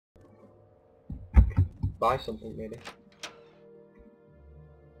buy something maybe.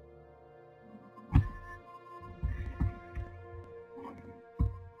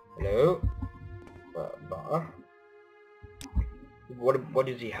 Hello? Bar? What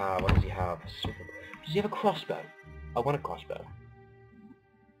does he have? What does he have? Does he have a crossbow? I want a crossbow.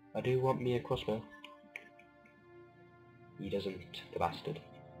 I do want me a crossbow. He doesn't, the bastard.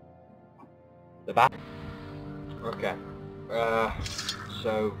 The bastard. Okay.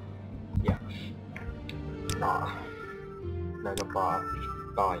 So, yeah. No, not buy.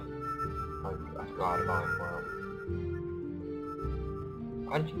 Buy. I forgot to buy. Well.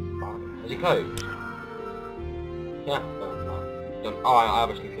 Why did you buy? Is he closed? Yeah. No. Done. Oh, I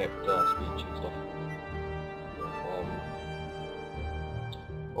obviously clicked speech and stuff.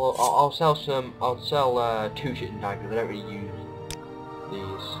 Well, I'll sell some. I'll sell 2 shitting daggers. I don't really use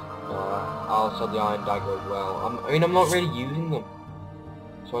these. I'll sell the iron dagger as well. I mean, I'm not really using them,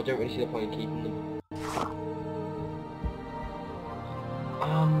 so I don't really see the point in keeping them.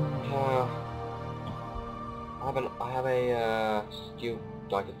 I have a steel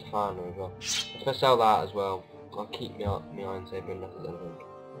dagger tanner as well. I'm gonna sell that as well. I'll keep my iron saber unless there's anything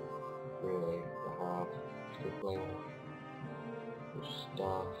really I have. Steel blade,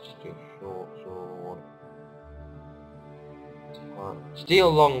 staff, steel short sword, steel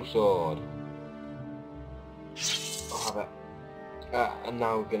long sword. I'll have it. And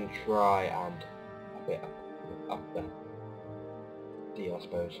now we're gonna try and a bit up the deal, I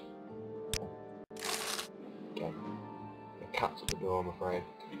suppose. Okay. The cat's at the door, I'm afraid.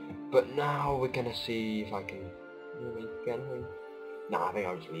 But now we're gonna see if I can really get anything. Nah, I think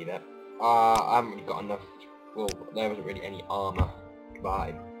I'll just leave it. I haven't really got enough. Well, there wasn't really any armour to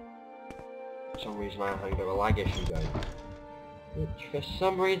buy. For some reason I'm having a bit of a lag issue going. Which for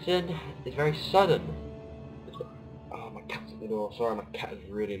some reason is very sudden. Oh, my cat's at the door. Sorry, my cat is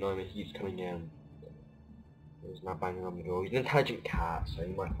really annoying me. He keeps coming in. He's now banging on the door. He's an intelligent cat, so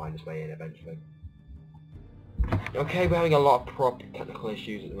he might find his way in eventually. Okay, we're having a lot of proper technical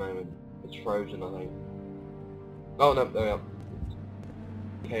issues at the moment. It's frozen, I think. Oh no, there we are.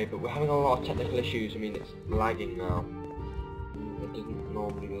 Okay, but we're having a lot of technical issues. I mean, it's lagging now. It doesn't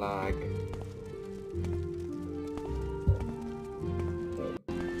normally lag.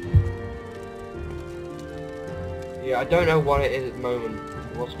 Yeah, I don't know what it is at the moment.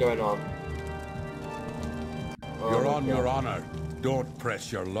 What's going on? Oh, you're on your honor. Don't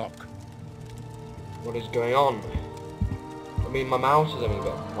press your luck. What is going on? I mean, my mouse is having a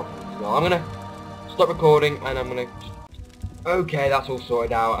bit of problems as well. I'm gonna stop recording and I'm gonna... Okay, that's all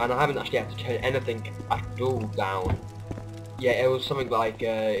sorted out, and I haven't actually had to turn anything at all down. Yeah, it was something like,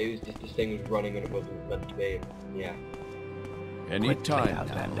 it was just this thing was running and it wasn't meant to be. Yeah. Any time,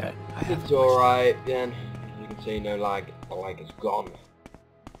 Outlander. It's alright, then. As you can see, no lag. The lag is gone.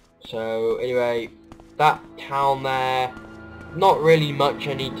 So, anyway, that town there, not really much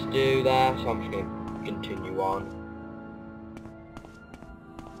I need to do there, so I'm just going to continue on.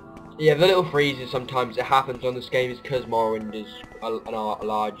 Yeah, the little freezes sometimes it happens on this game is because Morrowind is a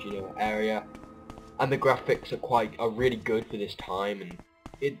large, you know, area, and the graphics are really good for this time, and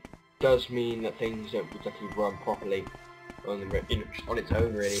it does mean that things don't exactly run properly on its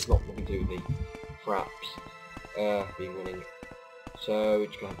own. Really, it's not nothing to do with the fraps being running. So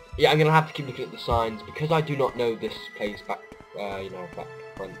I'm gonna have to keep looking at the signs because I do not know this place back, back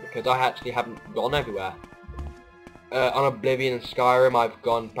front, because I actually haven't gone everywhere. On Oblivion and Skyrim, I've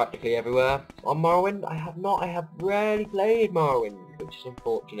gone practically everywhere. On Morrowind, I have not. I have rarely played Morrowind, which is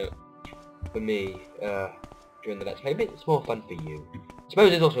unfortunate for me during the Let's Play. But it's more fun for you. I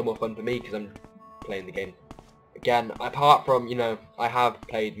suppose it's also more fun for me because I'm playing the game again. Apart from, you know, I have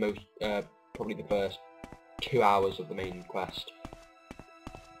played most, probably the first 2 hours of the main quest.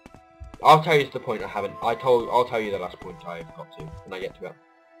 I'll tell you to the point I haven't. I'll tell you the last point I've got to when I get to it.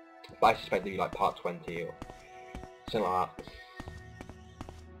 But I suspect it'll be like part 20 or something like that.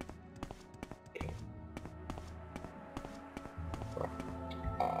 Okay. Right.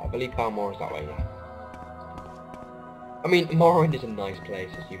 I believe Balmore is that way now. I mean, Morrowind is a nice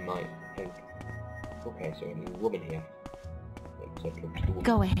place, as you might think. Okay, so a woman here.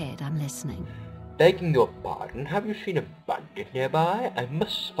 Go ahead, I'm listening. Begging your pardon, have you seen a bandit nearby? I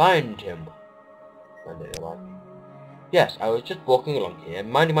must find him. Bandit nearby? Yes, I was just walking along here,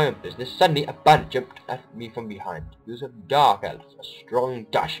 minding my own business. Suddenly, a bandit jumped at me from behind. He was a dark elf, a strong,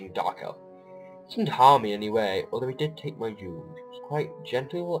 dashing dark elf. He didn't harm me in any way, although he did take my jewels. He was quite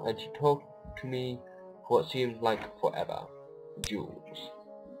gentle, and she talked to me for what seemed like forever. Jewels.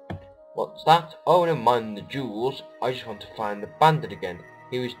 What's that? Oh, never mind the jewels. I just want to find the bandit again.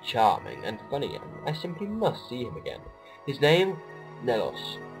 He was charming and funny, and I simply must see him again. His name?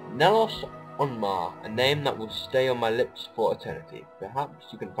 Nelos. Nelos Onmar, a name that will stay on my lips for eternity. Perhaps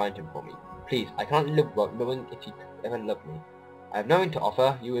you can find him for me. Please, I cannot live without knowing if you ever loved me. I have nothing to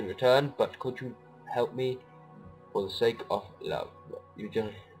offer you in return, but could you help me for the sake of love?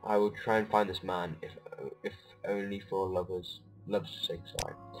 I will try and find this man, if only for love's sake.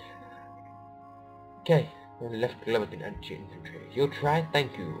 Sorry. Okay, left Gloverton anti-infantry. You'll try?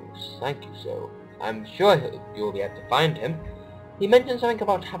 Thank you, sir. I'm sure you'll be able to find him. He mentioned something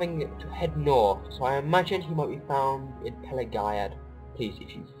about having to head north, so I imagine he might be found in Pelagaiad. Please,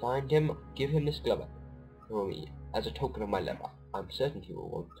 if you find him, give him this glove for me, as a token of my love. I'm certain he will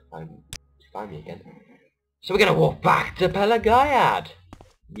want to find me again. So we're gonna walk back to Pelagaiad!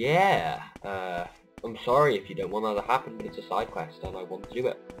 Yeah, I'm sorry if you don't want that to happen, but it's a side quest and I want to do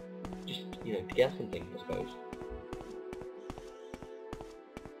it. Just, you know, to get something, I suppose.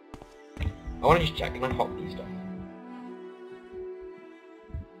 I want to just check, can I hotkey stuff?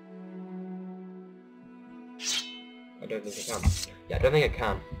 I don't think I can. Yeah, I don't think I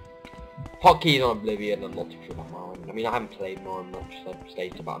can. Hotkeys on Oblivion, I'm not too sure about Morrowind. I mean, I haven't played Morrowind much, so I've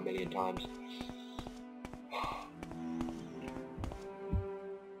stated about 1,000,000 times.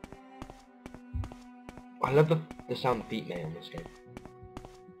 I love the sound the feet make on this game.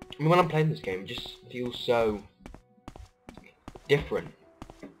 I mean, when I'm playing this game, it just feels so different.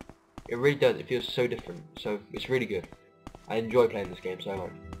 It really does, it feels so different, so it's really good. I enjoy playing this game so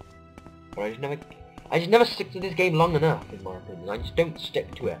much. But I just never stick to this game long enough, in my opinion. I just don't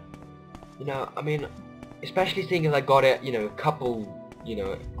stick to it. You know, I mean, especially seeing as I got it, you know, a couple, you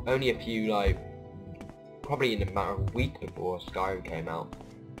know, only a few, like, probably in a matter of a week before Skyrim came out.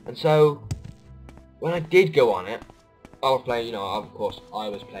 And so, when I did go on it, I was playing, you know, of course, I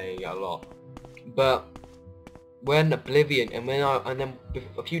was playing it a lot. But, when Oblivion, and then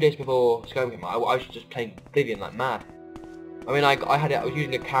a few days before Skyrim came out, I was just playing Oblivion like mad. I mean, I was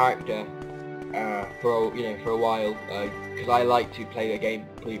using a character, for a while, because I like to play a game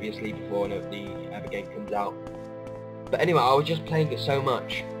previously before the other game comes out. But anyway, I was just playing it so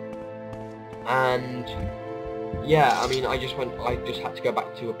much, and yeah, I mean, I just had to go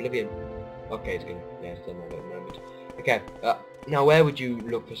back to Oblivion. Okay, it's good. Yeah, it's done at the moment. Okay, now where would you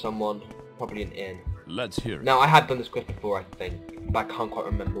look for someone? Probably an inn. Let's hear it. Now, I had done this quest before, I think, but I can't quite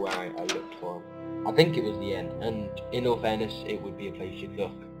remember where I looked for him. I think it was the inn, and in all fairness, it would be a place you'd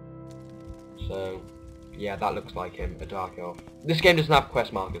look. So, yeah, that looks like him, a dark elf. This game doesn't have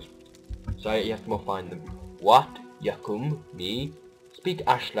quest markers, so you have to more find them. What? Yakum? Me? Speak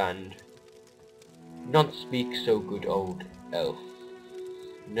Ashland. Not speak so good old elf.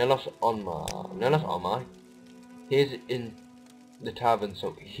 Nelos Onmar. He's in the tavern,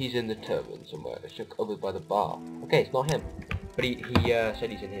 so he's in the tavern somewhere. It's just over by the bar. Okay, it's not him, but he said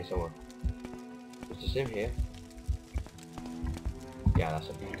he's in here somewhere. Is this him here? Yeah, that's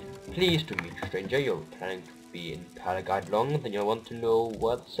him. Pleased to meet you, stranger. You're planning to be in Pelagaiad long, then you'll want to know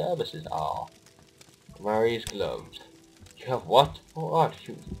where the services are. Mary's gloves. You have what? Oh, art.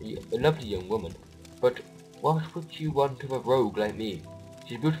 You're a lovely young woman. But what would you want of a rogue like me?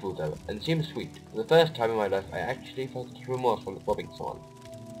 She's beautiful though, and seems sweet. For the first time in my life, I actually felt remorse for robbing someone.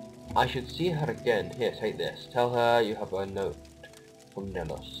 I should see her again. Here, take this. Tell her you have a note from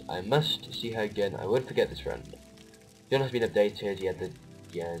Nelos. I must see her again. I won't forget this friend. John has been updated. He had the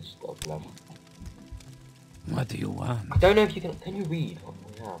years of love. What do you want? I don't know if you can you read what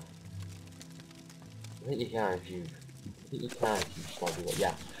we have? I think you can if you start with it.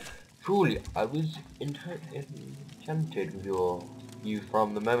 Yeah. Truly, I was enchanted with you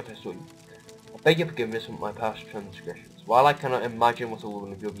from the moment I saw you. I beg your forgiveness for my past transgressions. While I cannot imagine what a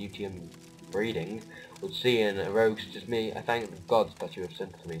woman of your beauty and breeding would see in a rogue such as me, I thank the gods that you have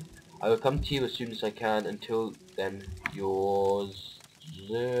sent for me. I will come to you as soon as I can. Until then, yours,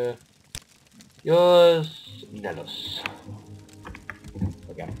 Nelos.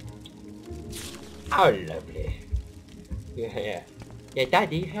 Okay. How lovely. Yeah. Yeah,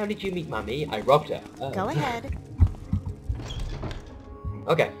 Daddy, how did you meet Mummy? I robbed her. Oh. Go ahead.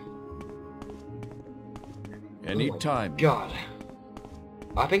 Okay. Anytime. Oh God.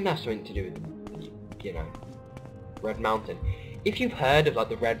 I think that's something to do with, you know, Red Mountain. If you've heard of like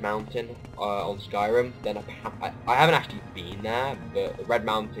the Red Mountain on Skyrim, then I haven't actually been there, but the Red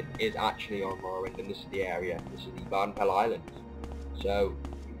Mountain is actually on Morrowind, and this is the area. This is the Vardenpell Islands. So,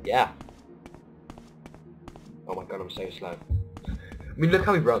 yeah. Oh my God, I'm so slow. I mean, look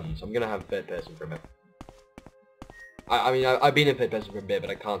how he runs. I'm gonna have third person for a bit. I mean, I've been in third person for a bit, but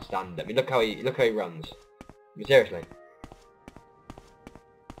I can't stand it. I mean, look how he runs. I mean, seriously.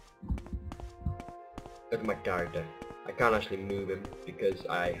 Look at my character. I can't actually move him because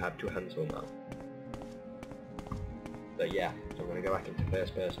I have two hands full now. But yeah, so I'm gonna go back into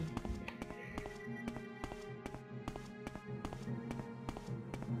first person.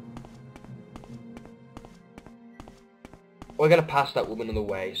 We're gonna pass that woman on the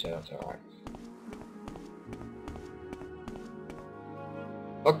way, so that's alright.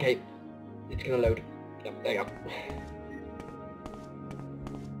 Okay. It's gonna load. Yep, there you go.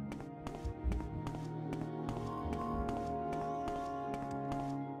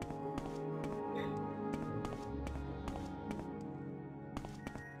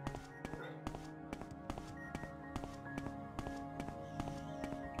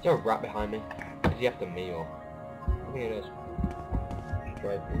 Is there a rat behind me? Is he after me or? I think it is.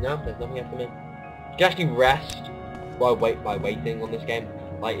 No, there's nothing after me. You can actually rest while waiting on this game.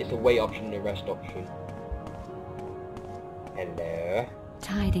 Like, it's a wait option and a rest option. Hello.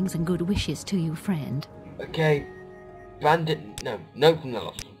 Tidings and good wishes to you, friend. Okay. Bandit. No, note from the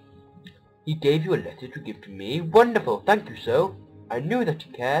lost. He gave you a letter to give to me. Wonderful. Thank you, sir. I knew that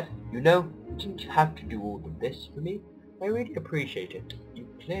you cared. You know, you didn't have to do all of this for me. I really appreciate it. You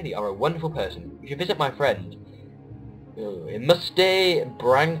clearly are a wonderful person. You should visit my friend. It must stay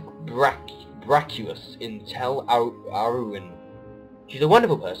Brachius in Tel Aruin. She's a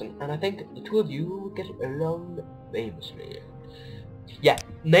wonderful person, and I think the two of you will get along famously. Yeah,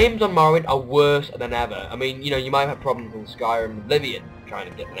 names on Morrowind are worse than ever. I mean, you know, you might have problems with Skyrim and Oblivion trying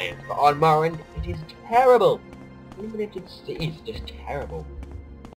to get names, but on Morrowind, it is terrible. Illuminated Sea is just terrible.